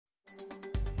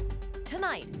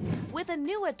tonight. With a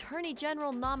new Attorney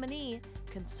General nominee,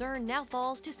 concern now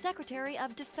falls to Secretary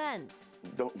of Defense.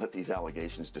 Don't let these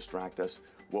allegations distract us.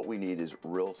 What we need is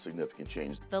real significant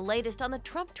change. The latest on the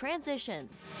Trump transition.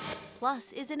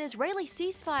 Plus, is an Israeli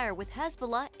ceasefire with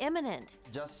Hezbollah imminent?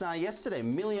 Just yesterday,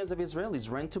 millions of Israelis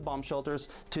ran to bomb shelters.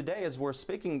 Today, as we're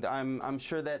speaking, I'm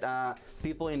sure that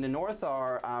people in the north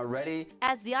are ready.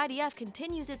 As the IDF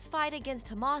continues its fight against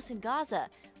Hamas in Gaza,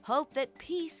 hope that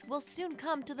peace will soon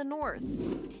come to the north.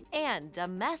 And a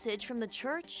message from the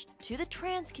church to the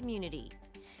trans community.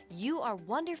 You are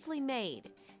wonderfully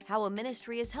made. How a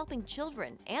ministry is helping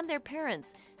children and their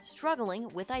parents struggling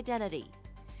with identity.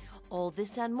 All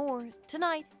this and more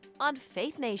tonight on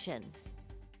Faith Nation.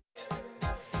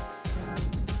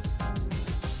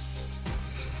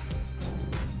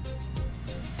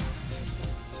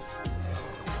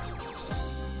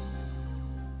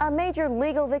 A major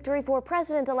legal victory for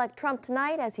President-elect Trump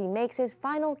tonight as he makes his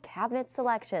final cabinet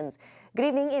selections. Good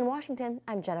evening in Washington,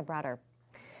 I'm Jenna Browder.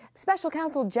 Special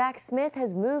counsel Jack Smith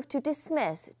has moved to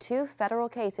dismiss 2 federal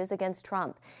cases against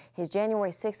Trump, his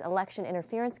January 6 election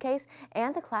interference case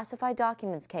and the classified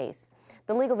documents case.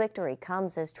 The legal victory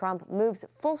comes as Trump moves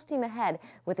full steam ahead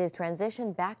with his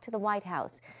transition back to the White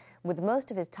House. With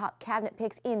most of his top cabinet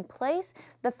picks in place,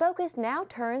 the focus now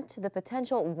turns to the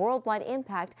potential worldwide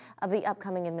impact of the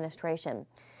upcoming administration.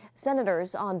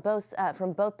 Senators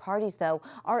from both parties, though,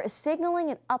 are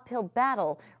signaling an uphill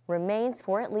battle remains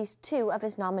for at least 2 of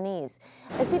his nominees.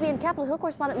 A CBN Capitol Hill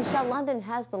correspondent Michelle London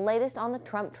has the latest on the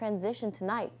Trump transition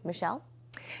tonight. Michelle?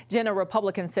 Jenna,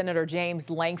 Republican Senator James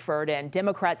Lankford and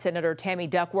Democrat Senator Tammy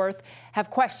Duckworth have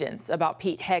questions about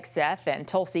Pete Hegseth and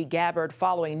Tulsi Gabbard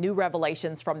following new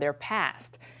revelations from their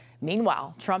past.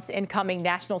 Meanwhile, Trump's incoming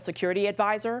national security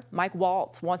advisor, Mike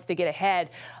Waltz, wants to get ahead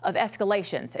of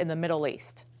escalations in the Middle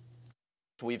East.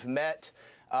 We've met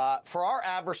for our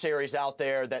adversaries out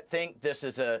there that think this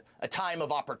is a time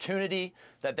of opportunity,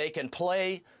 that they can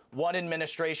play one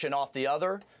administration off the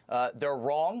other. They're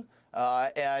wrong.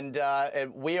 And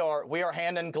we are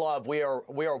hand in glove. We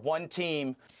are one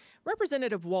team.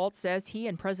 Representative Waltz says he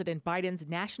and President Biden's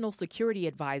national security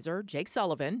advisor, Jake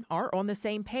Sullivan, are on the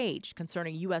same page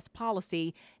concerning U.S.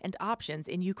 policy and options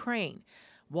in Ukraine.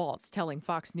 Waltz telling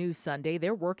Fox News Sunday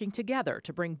they're working together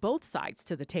to bring both sides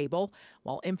to the table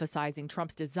while emphasizing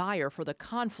Trump's desire for the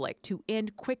conflict to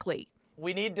end quickly.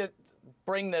 We need to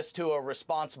bring this to a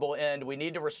responsible end. We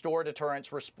need to restore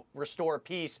deterrence, restore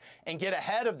peace, and get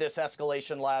ahead of this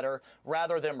escalation ladder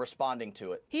rather than responding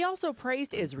to it. He also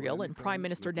praised Israel and Prime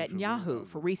Minister Netanyahu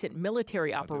for recent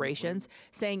military operations,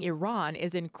 saying Iran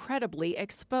is incredibly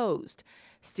exposed.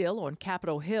 Still on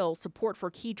Capitol Hill, support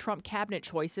for key Trump cabinet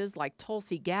choices like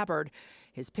Tulsi Gabbard,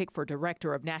 his pick for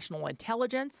Director of National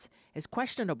Intelligence, is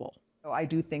questionable. I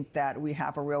do think that we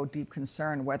have a real deep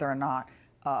concern whether or not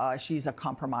she's a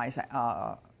compromised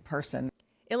person.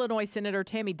 Illinois Senator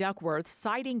Tammy Duckworth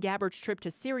citing Gabbard's trip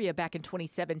to Syria back in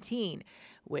 2017,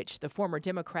 which the former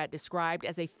Democrat described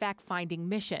as a fact-finding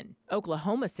mission.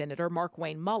 Oklahoma Senator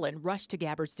Markwayne Mullin rushed to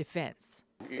Gabbard's defense.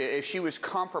 If she was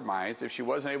compromised, if she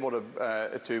wasn't able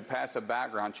to pass a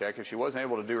background check, if she wasn't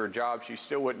able to do her job, she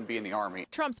still wouldn't be in the Army.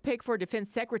 Trump's pick for Defense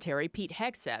Secretary Pete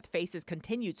Hegseth faces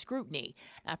continued scrutiny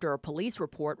after a police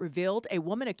report revealed a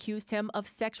woman accused him of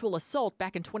sexual assault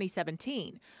back in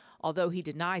 2017, although he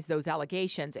denies those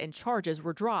allegations and charges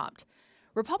were dropped.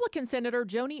 Republican Senator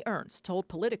Joni Ernst told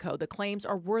Politico the claims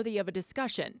are worthy of a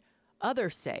discussion.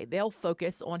 Others say they'll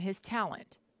focus on his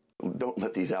talent. Don't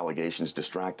let these allegations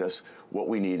distract us. What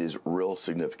we need is real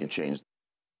significant change.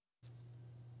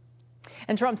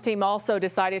 And Trump's team also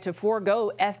decided to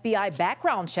forego FBI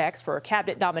background checks for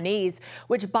cabinet nominees,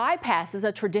 which bypasses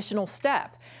a traditional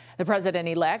step. The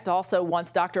president-elect also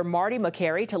wants Dr. Marty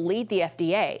Makary to lead the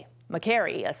FDA.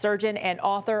 Makary, a surgeon and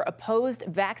author, opposed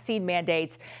vaccine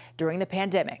mandates during the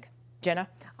pandemic. Jenna?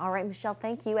 All right, Michelle,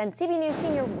 thank you. And CBN News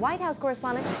senior White House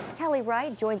correspondent Kelly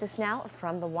Wright joins us now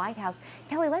from the White House.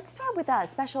 Kelly, let's start with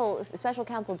Special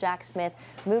Counsel Jack Smith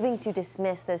moving to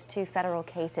dismiss those 2 federal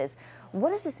cases.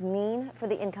 What does this mean for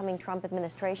the incoming Trump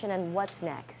administration, and what's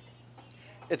next?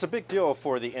 It's a big deal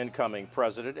for the incoming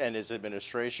president and his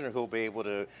administration, who'll be able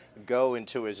to go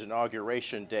into his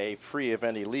inauguration day free of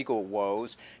any legal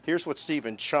woes. Here's what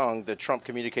Stephen Chung, the Trump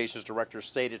communications director,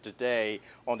 stated today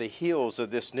on the heels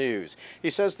of this news. He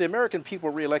says the American people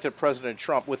reelected President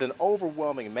Trump with an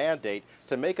overwhelming mandate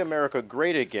to make America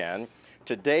great again.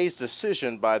 Today's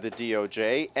decision by the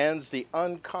DOJ ends the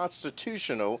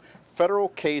unconstitutional federal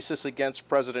cases against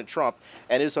President Trump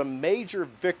and is a major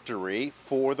victory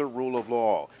for the rule of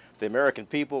law. The American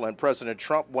people and President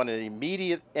Trump want an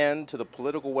immediate end to the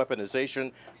political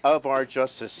weaponization of our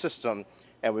justice system.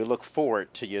 and we look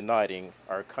forward to uniting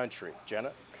our country.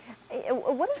 Jenna?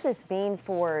 What does this mean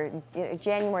for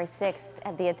January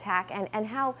 6th, the attack, and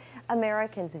how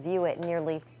Americans view it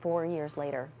nearly 4 years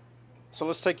later? So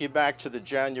let's take you back to the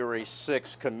January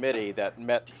 6th committee that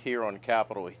met here on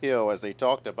Capitol Hill as they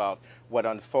talked about what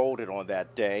unfolded on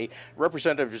that day.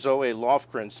 Representative Zoe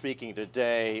Lofgren speaking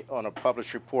today on a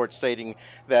published report stating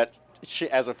that she,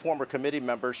 as a former committee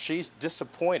member, she's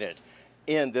disappointed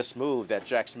in this move that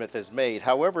Jack Smith has made.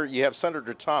 However, you have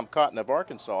Senator Tom Cotton of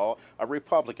Arkansas, a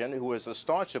Republican who is a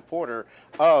staunch supporter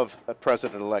of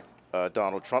President-elect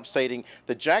Donald Trump, stating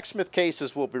the Jack Smith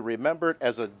cases will be remembered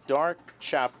as a dark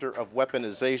chapter of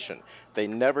weaponization. They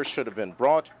never should have been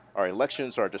brought. Our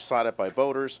elections are decided by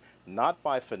voters, not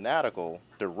by fanatical,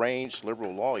 deranged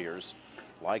liberal lawyers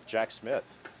like Jack Smith.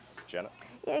 Jenna?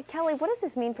 Yeah, Kelly, what does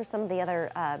this mean for some of the other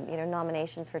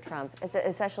nominations for Trump,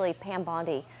 especially Pam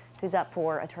Bondi, who's up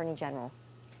for Attorney General?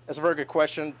 That's a very good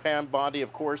question. Pam Bondi,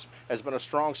 of course, has been a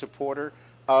strong supporter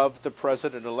of the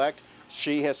president-elect.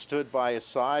 She has stood by his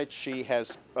side. She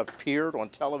has appeared on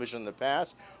television in the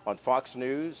past, on Fox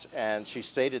News, and she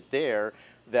stated there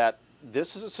that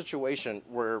this is a situation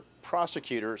where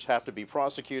prosecutors have to be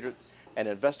prosecuted and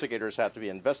investigators have to be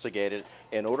investigated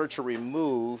in order to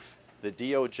remove the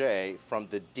DOJ from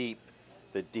the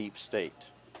deep state.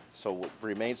 So it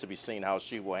remains to be seen how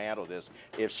she will handle this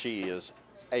if she is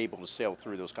able to sail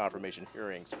through those confirmation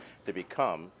hearings to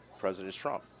become President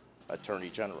Trump Attorney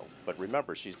General. But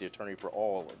remember, she's the attorney for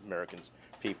all American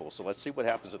people. So let's see what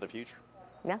happens in the future.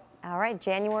 Yeah. All right.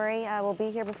 January will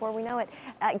be here before we know it.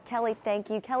 Kelly, thank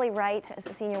you. Kelly Wright,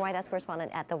 senior White House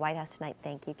correspondent at the White House tonight.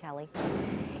 Thank you, Kelly.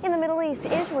 In the Middle East,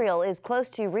 Israel is close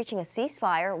to reaching a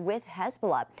ceasefire with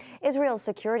Hezbollah. Israel's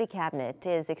security cabinet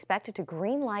is expected to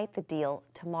greenlight the deal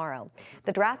tomorrow.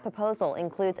 The draft proposal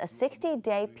includes a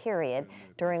 60-day period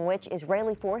during which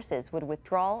Israeli forces would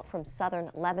withdraw from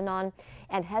southern Lebanon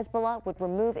and Hezbollah would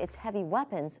remove its heavy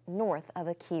weapons north of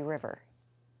a key river.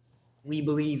 We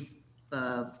believe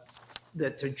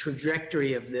that the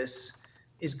trajectory of this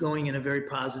is going in a very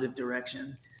positive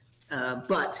direction.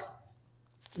 But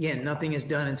again, nothing is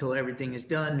done until everything is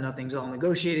done. Nothing's all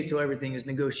negotiated till everything is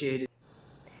negotiated.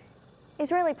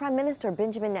 Israeli Prime Minister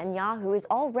Benjamin Netanyahu is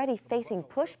already facing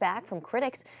pushback from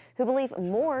critics who believe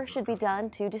more should be done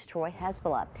to destroy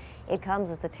Hezbollah. It comes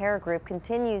as the terror group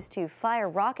continues to fire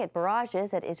rocket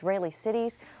barrages at Israeli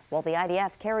cities while the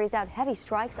IDF carries out heavy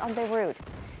strikes on Beirut.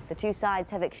 The two sides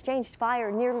have exchanged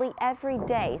fire nearly every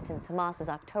day since Hamas's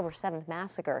October 7th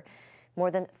massacre.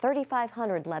 More than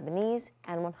 3,500 Lebanese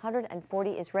and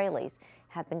 140 Israelis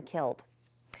have been killed.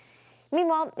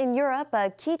 Meanwhile, in Europe,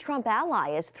 a key Trump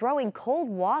ally is throwing cold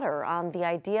water on the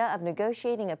idea of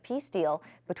negotiating a peace deal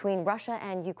between Russia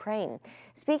and Ukraine.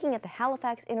 Speaking at the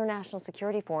Halifax International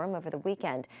Security Forum over the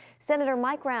weekend, Senator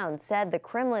Mike Rounds said the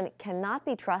Kremlin cannot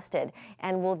be trusted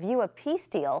and will view a peace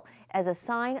deal as a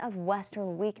sign of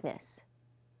Western weakness.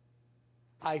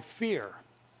 I fear,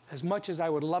 as much as I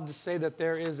would love to say that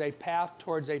there is a path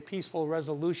towards a peaceful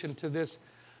resolution to this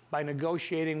by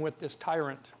negotiating with this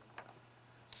tyrant,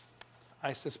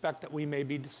 I suspect that we may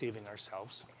be deceiving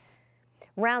ourselves.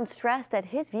 Rounds stressed that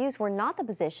his views were not the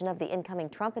position of the incoming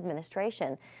Trump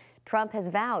administration. Trump has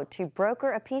vowed to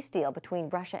broker a peace deal between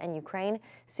Russia and Ukraine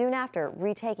soon after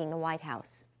retaking the White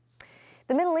House.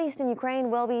 The Middle East and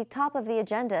Ukraine will be top of the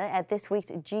agenda at this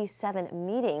week's G7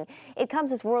 meeting. It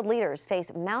comes as world leaders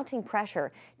face mounting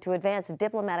pressure to advance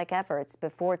diplomatic efforts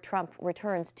before Trump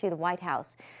returns to the White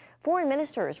House. Foreign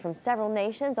ministers from several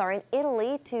nations are in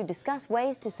Italy to discuss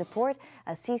ways to support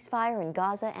a ceasefire in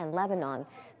Gaza and Lebanon.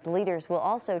 The leaders will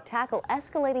also tackle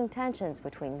escalating tensions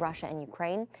between Russia and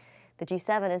Ukraine. The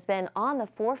G7 has been on the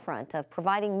forefront of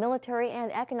providing military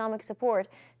and economic support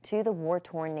to the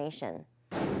war-torn nation.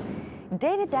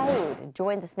 David Daoud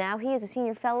joins us now. He is a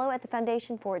senior fellow at the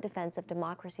Foundation for Defense of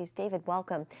Democracies. David,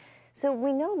 welcome. So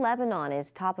we know Lebanon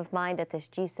is top of mind at this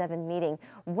G7 meeting.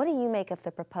 What do you make of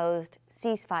the proposed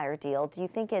ceasefire deal? Do you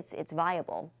think it's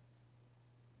viable?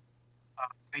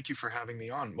 Thank you for having me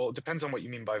on. Well, it depends on what you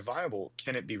mean by viable.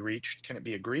 Can it be reached? Can it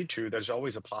be agreed to? There's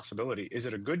always a possibility. Is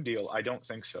it a good deal? I don't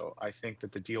think so. I think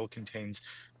that the deal contains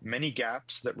many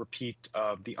gaps that repeat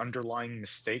the underlying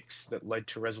mistakes that led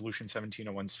to Resolution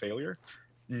 1701's failure,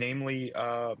 namely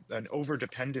an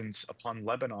overdependence upon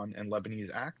Lebanon and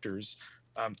Lebanese actors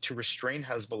to restrain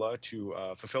Hezbollah to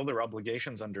fulfill their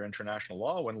obligations under international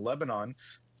law when Lebanon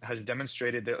has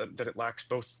demonstrated that it lacks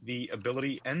both the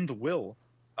ability and the will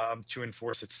to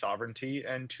enforce its sovereignty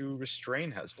and to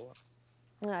restrain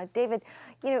Hezbollah. David,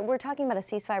 we're talking about a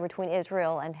ceasefire between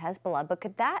Israel and Hezbollah, but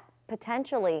could that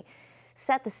potentially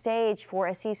set the stage for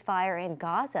a ceasefire in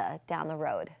Gaza down the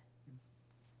road?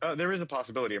 There is a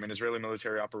possibility. I mean, Israeli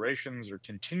military operations are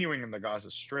continuing in the Gaza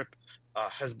Strip.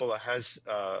 Hezbollah has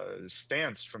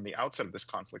stance from the outset of this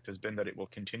conflict has been that it will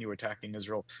continue attacking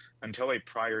Israel until a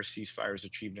prior ceasefire is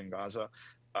achieved in Gaza.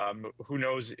 Who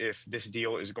knows if this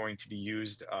deal is going to be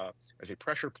used as a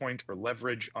pressure point or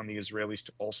leverage on the Israelis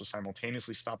to also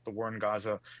simultaneously stop the war in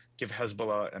Gaza, give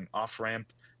Hezbollah an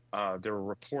off-ramp. There were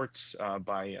reports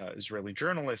by Israeli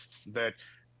journalists that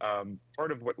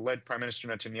part of what led Prime Minister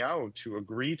Netanyahu to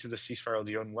agree to the ceasefire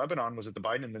deal in Lebanon was that the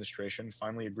Biden administration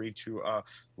finally agreed to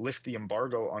lift the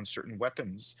embargo on certain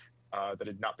weapons that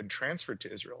had not been transferred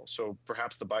to Israel. So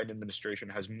perhaps the Biden administration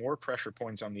has more pressure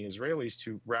points on the Israelis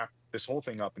to wrap this whole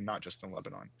thing up and not just in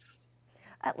Lebanon.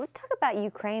 Let's talk about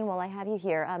Ukraine while I have you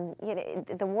here.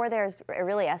 The war there has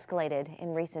really escalated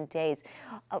in recent days.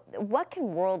 What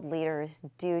can world leaders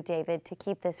do, David, to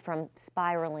keep this from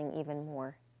spiraling even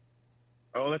more?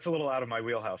 Oh, that's a little out of my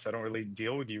wheelhouse. I don't really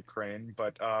deal with Ukraine,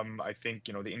 but I think,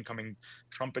 the incoming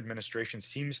Trump administration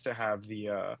seems to have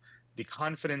the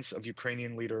confidence of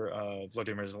Ukrainian leader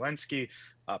Volodymyr Zelensky,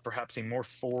 perhaps a more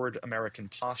forward American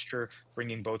posture,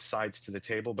 bringing both sides to the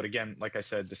table. But again, like I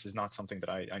said, this is not something that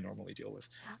I normally deal with.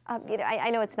 I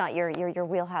know it's not your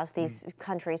wheelhouse, these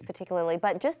countries particularly,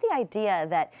 but just the idea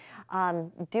that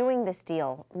doing this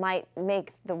deal might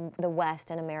make the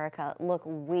West and America look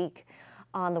weak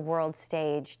on the world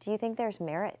stage. Do you think there's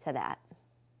merit to that?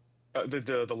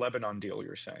 The Lebanon deal,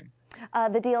 you're saying?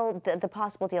 The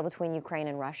possible deal between Ukraine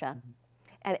and Russia,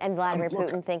 and Vladimir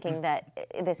Putin thinking that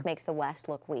this makes the West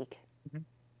look weak.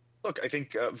 Look, I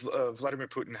think Vladimir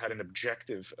Putin had an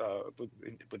objective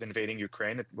with invading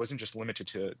Ukraine. It wasn't just limited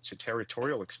to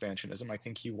territorial expansionism. I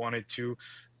think he wanted to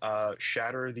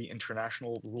shatter the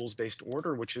international rules-based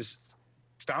order, which is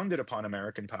founded upon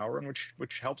American power and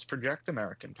which helps project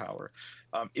American power.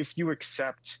 If you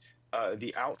accept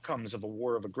the outcomes of a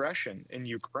war of aggression in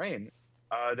Ukraine,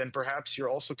 then perhaps you're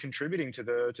also contributing to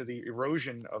the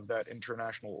erosion of that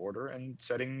international order and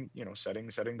setting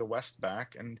the West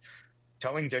back and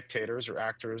telling dictators or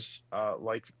actors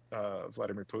like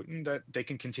Vladimir Putin that they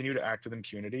can continue to act with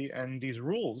impunity and these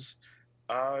rules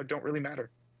don't really matter.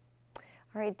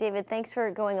 All right, David, thanks for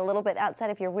going a little bit outside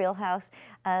of your wheelhouse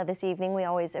this evening. We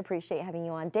always appreciate having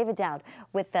you on. David Dowd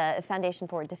with the Foundation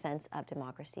for Defense of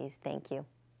Democracies. Thank you.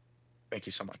 Thank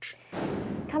you so much.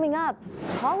 Coming up,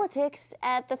 politics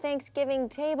at the Thanksgiving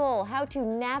table, how to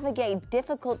navigate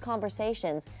difficult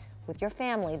conversations with your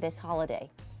family this holiday.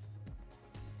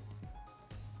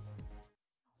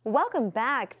 Welcome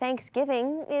back.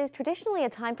 Thanksgiving is traditionally a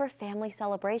time for family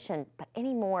celebration, but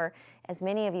anymore, as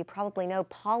many of you probably know,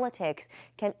 politics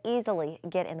can easily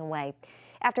get in the way.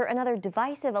 After another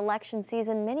divisive election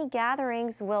season, many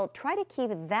gatherings will try to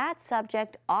keep that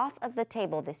subject off of the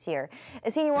table this year. A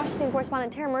senior Washington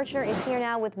correspondent Tara Merchner is here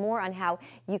now with more on how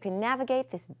you can navigate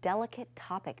this delicate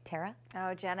topic. Tara?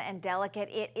 Oh, Jenna, and delicate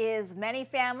it is. Many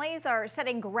families are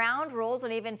setting ground rules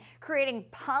and even creating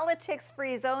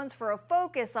politics-free zones for a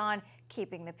focus on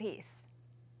keeping the peace.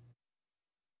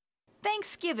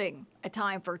 Thanksgiving, a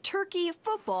time for turkey,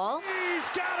 football, he's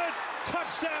got it,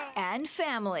 touchdown, and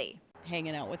family.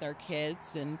 Hanging out with our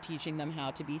kids and teaching them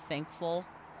how to be thankful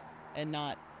and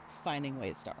not finding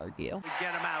ways to argue.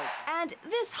 Get them out. And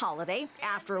this holiday,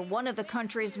 after one of the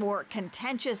country's more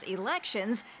contentious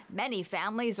elections, many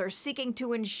families are seeking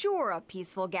to ensure a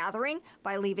peaceful gathering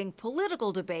by leaving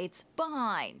political debates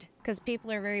behind. Because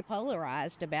people are very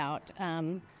polarized about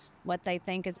what they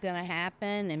think is going to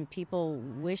happen and people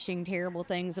wishing terrible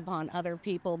things upon other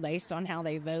people based on how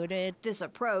they voted. This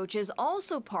approach is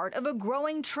also part of a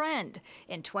growing trend.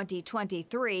 In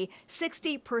 2023,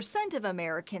 60% of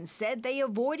Americans said they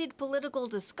avoided political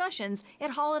discussions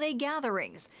at holiday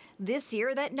gatherings. This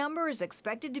year, that number is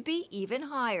expected to be even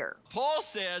higher. Paul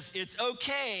says it's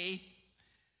okay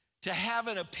to have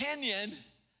an opinion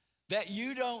that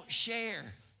you don't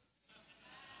share.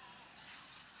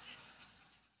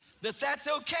 That's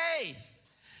okay.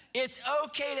 It's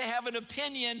okay to have an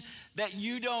opinion that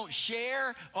you don't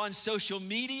share on social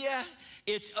media.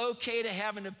 It's okay to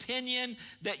have an opinion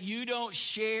that you don't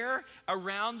share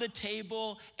around the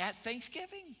table at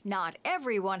Thanksgiving. Not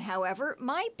everyone, however,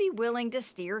 might be willing to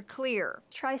steer clear.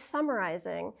 Try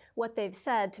summarizing what they've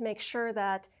said to make sure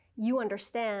that you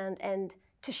understand and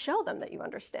to show them that you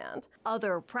understand.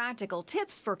 Other practical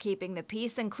tips for keeping the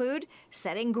peace include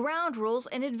setting ground rules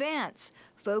in advance,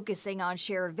 focusing on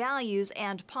shared values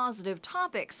and positive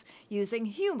topics, using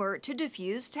humor to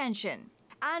diffuse tension.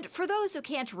 And for those who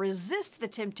can't resist the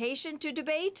temptation to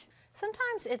debate,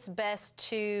 sometimes it's best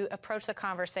to approach the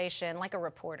conversation like a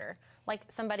reporter. like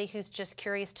somebody who's just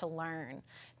curious to learn,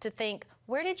 to think,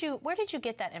 where did you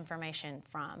get that information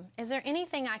from? Is there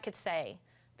anything I could say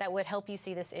that would help you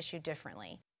see this issue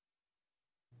differently?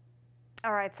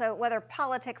 All right, so whether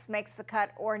politics makes the cut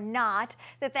or not,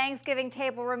 the Thanksgiving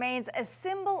table remains a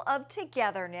symbol of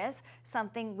togetherness,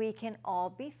 something we can all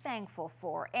be thankful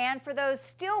for. And for those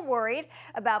still worried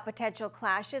about potential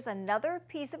clashes, another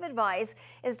piece of advice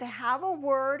is to have a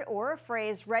word or a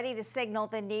phrase ready to signal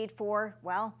the need for,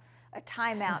 well, a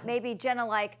timeout. Maybe Jenna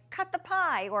like cut the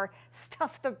pie or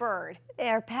stuff the bird.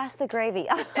 Or pass the gravy.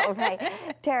 All right.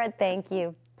 Tara, thank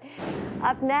you.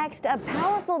 Up next, a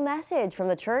powerful message from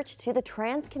the church to the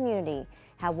trans community.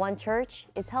 How one church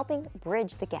is helping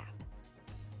bridge the gap.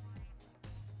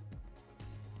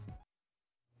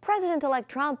 President-elect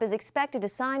Trump is expected to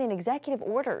sign an executive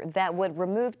order that would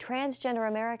remove transgender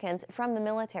Americans from the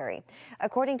military.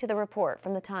 According to the report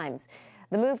from The Times,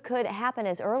 the move could happen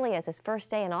as early as his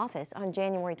first day in office on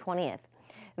January 20th.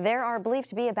 There are believed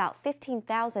to be about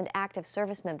 15,000 active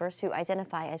service members who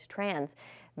identify as trans.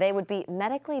 They would be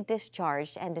medically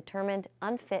discharged and determined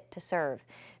unfit to serve.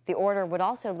 The order would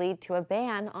also lead to a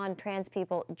ban on trans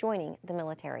people joining the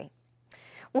military.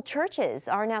 Well, churches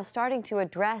are now starting to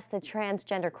address the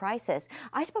transgender crisis.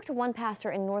 I spoke to one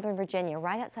pastor in Northern Virginia,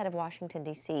 right outside of Washington,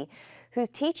 D.C., who's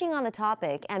teaching on the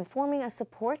topic and forming a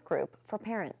support group for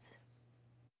parents.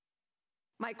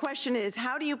 My question is,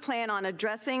 how do you plan on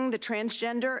addressing the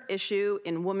transgender issue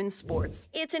in women's sports?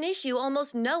 It's an issue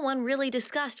almost no one really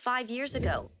discussed 5 years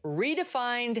ago.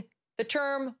 Redefined the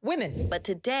term women. But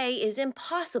today is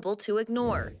impossible to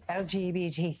ignore.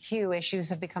 LGBTQ issues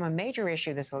have become a major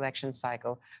issue this election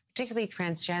cycle, particularly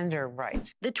transgender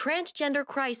rights. The transgender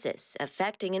crisis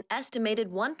affecting an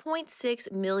estimated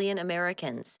 1.6 million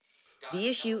Americans. The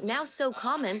issue now so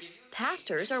common,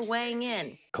 pastors are weighing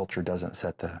in. Culture doesn't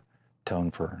set the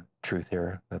tone for truth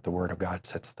here, that the Word of God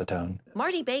sets the tone.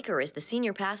 Marty Baker is the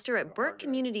senior pastor at Burke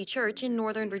Community Church in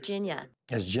Northern Virginia.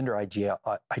 As gender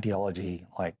ideology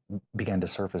began to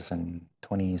surface in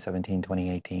 2017,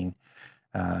 2018,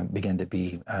 began to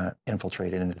be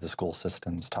infiltrated into the school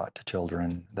systems, taught to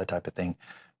children, that type of thing,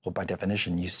 well, by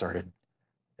definition, you started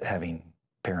having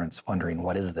parents wondering,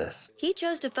 what is this? He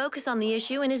chose to focus on the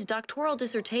issue in his doctoral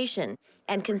dissertation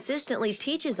and consistently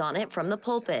teaches on it from the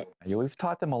pulpit. We've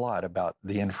taught them a lot about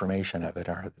the information of it,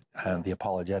 or the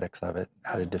apologetics of it,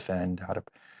 how to defend, how to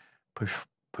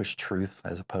push truth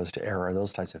as opposed to error,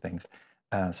 those types of things.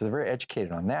 So they're very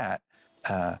educated on that.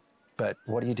 But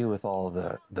what do you do with all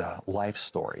the life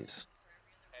stories?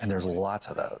 And there's lots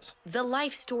of those. The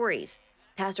life stories.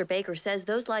 Pastor Baker says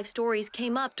those life stories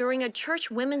came up during a church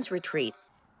women's retreat.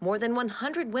 More than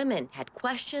 100 women had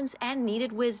questions and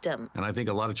needed wisdom. And I think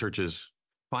a lot of churches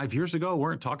 5 years ago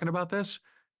weren't talking about this,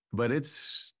 but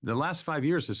it's the last 5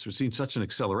 years has seen such an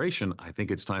acceleration. I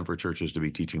think it's time for churches to be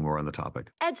teaching more on the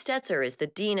topic. Ed Stetzer is the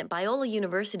dean at Biola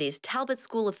University's Talbot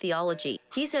School of Theology.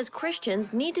 He says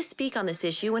Christians need to speak on this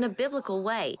issue in a biblical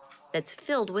way that's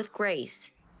filled with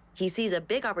grace. He sees a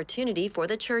big opportunity for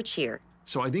the church here.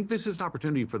 So I think this is an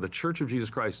opportunity for the Church of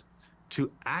Jesus Christ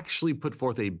to actually put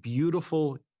forth a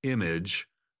beautiful image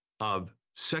of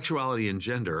sexuality and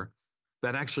gender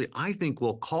that actually I think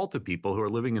will call to people who are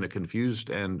living in a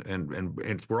confused and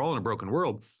we're all in a broken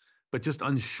world, but just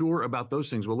unsure about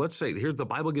those things. Well, let's say here the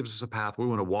Bible gives us a path. We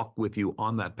want to walk with you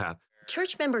on that path.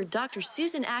 Church member Dr.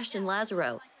 Susan Ashton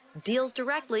Lazaro deals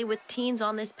directly with teens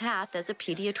on this path as a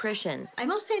pediatrician. I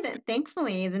will say that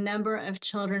thankfully the number of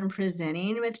children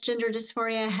presenting with gender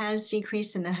dysphoria has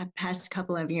decreased in the past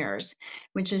couple of years,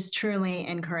 which is truly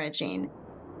encouraging.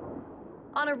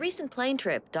 On a recent plane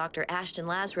trip, Dr. Ashton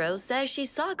Lazaro says she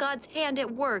saw God's hand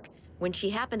at work when she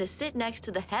happened to sit next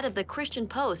to the head of the Christian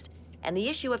Post and the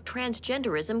issue of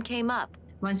transgenderism came up.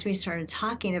 Once we started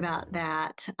talking about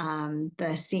that,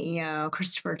 the CEO,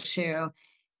 Christopher Chu,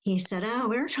 he said,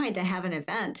 we're trying to have an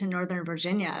event in Northern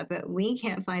Virginia, but we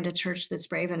can't find a church that's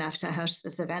brave enough to host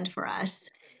this event for us.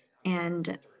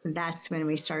 And that's when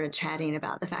we started chatting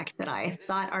about the fact that I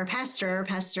thought our pastor,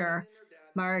 Pastor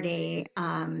Marty,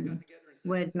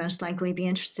 would most likely be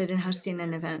interested in hosting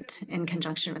an event in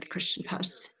conjunction with Christian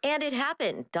Post. And it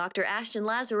happened. Dr. Ashton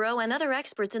Lazaro and other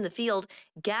experts in the field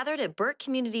gathered at Burke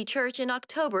Community Church in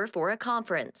October for a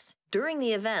conference. During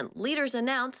the event, leaders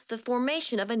announced the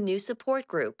formation of a new support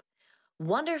group,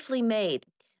 Wonderfully Made,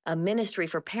 a ministry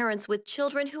for parents with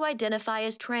children who identify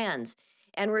as trans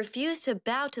and refuse to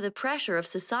bow to the pressure of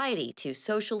society to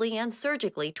socially and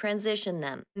surgically transition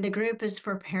them. The group is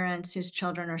for parents whose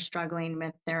children are struggling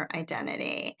with their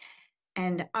identity.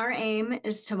 And our aim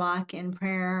is to walk in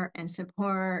prayer and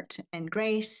support and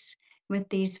grace with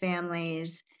these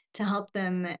families to help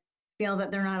them feel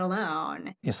that they're not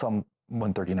alone. Psalm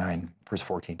 139, verse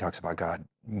 14 talks about God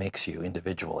makes you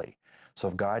individually. So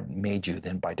if God made you,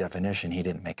 then by definition, he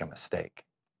didn't make a mistake.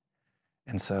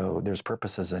 And so there's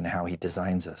purposes in how he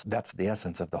designs us. That's the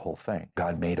essence of the whole thing.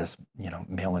 God made us,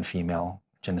 male and female.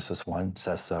 Genesis 1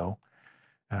 says so.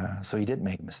 So he did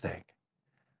make a mistake.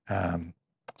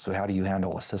 So how do you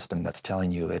handle a system that's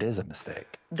telling you it is a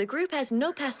mistake? The group has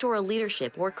no pastoral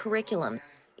leadership or curriculum.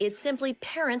 It's simply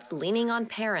parents leaning on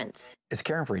parents. It's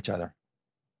caring for each other.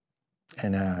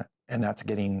 And that's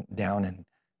getting down and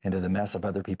into the mess of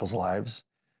other people's lives,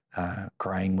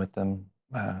 crying with them,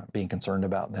 being concerned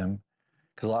about them,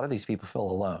 because a lot of these people feel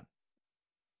alone.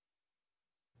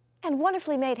 And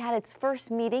Wonderfully Made had its first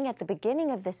meeting at the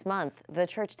beginning of this month. The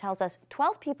church tells us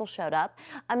 12 people showed up,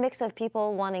 a mix of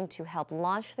people wanting to help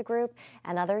launch the group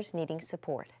and others needing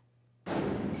support.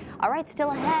 All right, still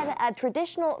ahead, a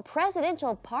traditional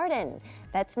presidential pardon.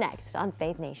 That's next on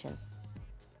Faith Nation.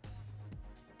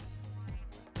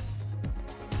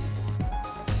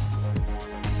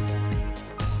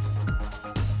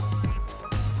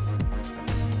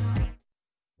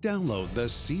 Download the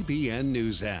CBN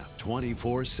News app,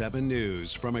 24/7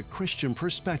 news from a Christian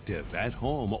perspective at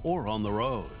home or on the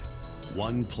road.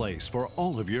 One place for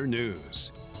all of your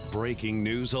news. Breaking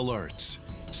news alerts.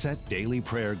 Set daily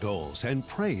prayer goals and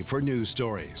pray for news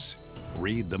stories.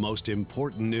 Read the most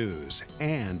important news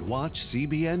and watch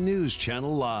CBN News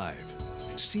Channel live.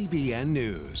 CBN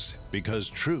News, because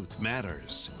truth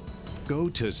matters. Go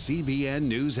to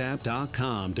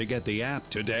cbnnewsapp.com to get the app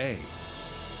today.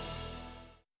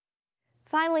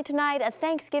 Finally tonight, a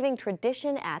Thanksgiving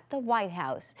tradition at the White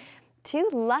House. 2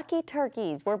 lucky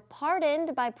turkeys were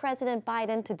pardoned by President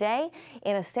Biden today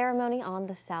in a ceremony on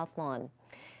the South Lawn.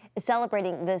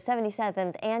 Celebrating the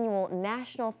 77th annual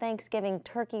National Thanksgiving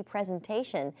Turkey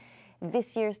Presentation,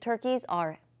 this year's turkeys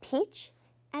are Peach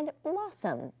and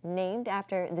Blossom, named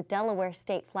after the Delaware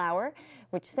state flower,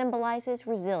 which symbolizes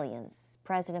resilience,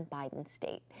 President Biden's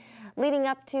state. Leading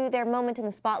up to their moment in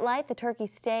the spotlight, the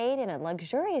turkeys stayed in a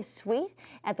luxurious suite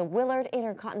at the Willard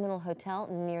Intercontinental Hotel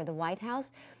near the White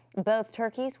House. Both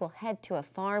turkeys will head to a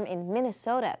farm in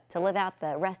Minnesota to live out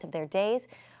the rest of their days,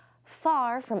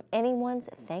 far from anyone's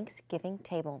Thanksgiving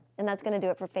table. And that's going to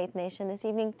do it for Faith Nation this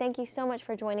evening. Thank you so much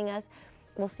for joining us.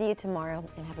 We'll see you tomorrow,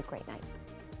 and have a great night.